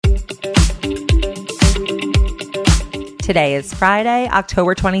Today is Friday,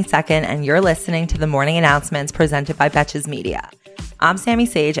 October 22nd, and you're listening to the morning announcements presented by Betches Media. I'm Sammy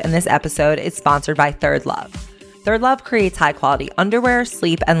Sage, and this episode is sponsored by Third Love. Third Love creates high-quality underwear,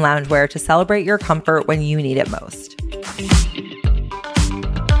 sleep, and loungewear to celebrate your comfort when you need it most.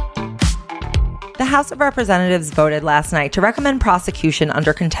 The House of Representatives voted last night to recommend prosecution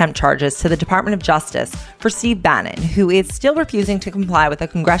under contempt charges to the Department of Justice for Steve Bannon, who is still refusing to comply with a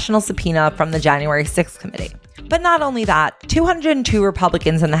congressional subpoena from the January 6th committee. But not only that, 202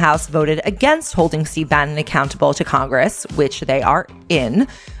 Republicans in the House voted against holding Steve Bannon accountable to Congress, which they are in,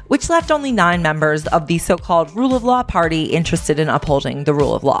 which left only 9 members of the so-called rule of law party interested in upholding the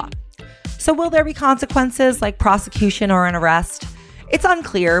rule of law. So will there be consequences like prosecution or an arrest? It's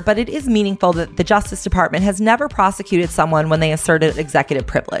unclear, but it is meaningful that the Justice Department has never prosecuted someone when they asserted executive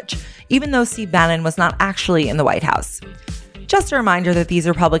privilege, even though Steve Bannon was not actually in the White House. Just a reminder that these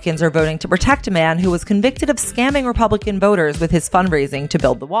Republicans are voting to protect a man who was convicted of scamming Republican voters with his fundraising to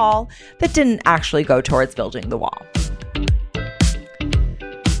build the wall that didn't actually go towards building the wall.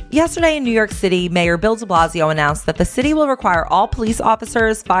 Yesterday in New York City, Mayor Bill de Blasio announced that the city will require all police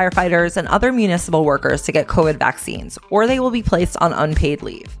officers, firefighters, and other municipal workers to get COVID vaccines, or they will be placed on unpaid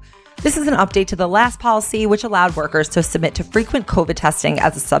leave. This is an update to the last policy, which allowed workers to submit to frequent COVID testing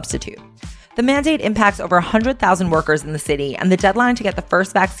as a substitute. The mandate impacts over 100,000 workers in the city, and the deadline to get the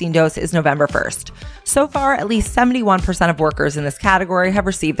first vaccine dose is November 1st. So far, at least 71% of workers in this category have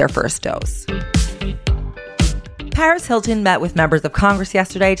received their first dose. Paris Hilton met with members of Congress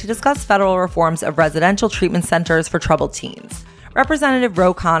yesterday to discuss federal reforms of residential treatment centers for troubled teens. Representative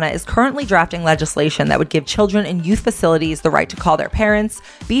Ro Khanna is currently drafting legislation that would give children in youth facilities the right to call their parents,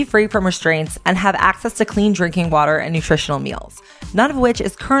 be free from restraints, and have access to clean drinking water and nutritional meals, none of which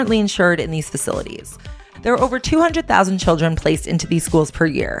is currently insured in these facilities. There are over 200,000 children placed into these schools per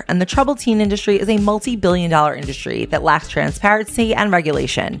year, and the troubled teen industry is a multi-billion-dollar industry that lacks transparency and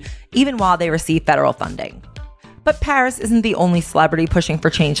regulation, even while they receive federal funding. But Paris isn't the only celebrity pushing for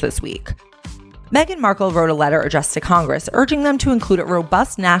change this week. Meghan Markle wrote a letter addressed to Congress urging them to include a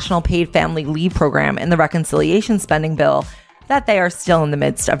robust national paid family leave program in the reconciliation spending bill that they are still in the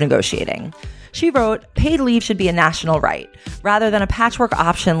midst of negotiating. She wrote, "Paid leave should be a national right, rather than a patchwork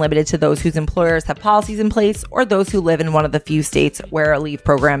option limited to those whose employers have policies in place or those who live in one of the few states where a leave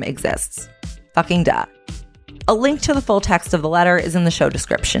program exists." Fucking duh. A link to the full text of the letter is in the show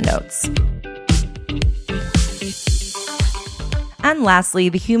description notes. And lastly,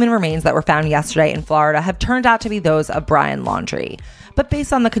 the human remains that were found yesterday in Florida have turned out to be those of Brian Laundrie. But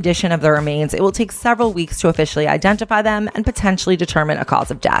based on the condition of the remains, it will take several weeks to officially identify them and potentially determine a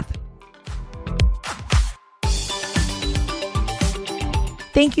cause of death.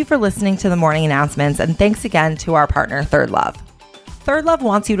 Thank you for listening to the morning announcements, and thanks again to our partner, Third Love. Third Love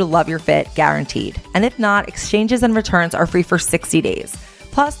wants you to love your fit, guaranteed. And if not, exchanges and returns are free for 60 days.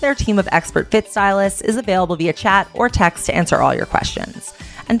 Plus, their team of expert fit stylists is available via chat or text to answer all your questions.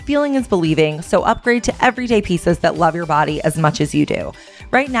 And feeling is believing, so upgrade to everyday pieces that love your body as much as you do.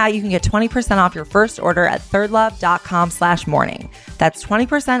 Right now, you can get 20% off your first order at thirdlove.com/morning. That's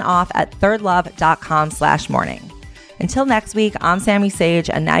 20% off at thirdlove.com/morning. Until next week, I'm Sammy Sage,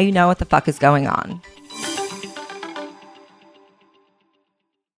 and now you know what the fuck is going on.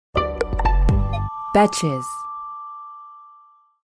 Betches.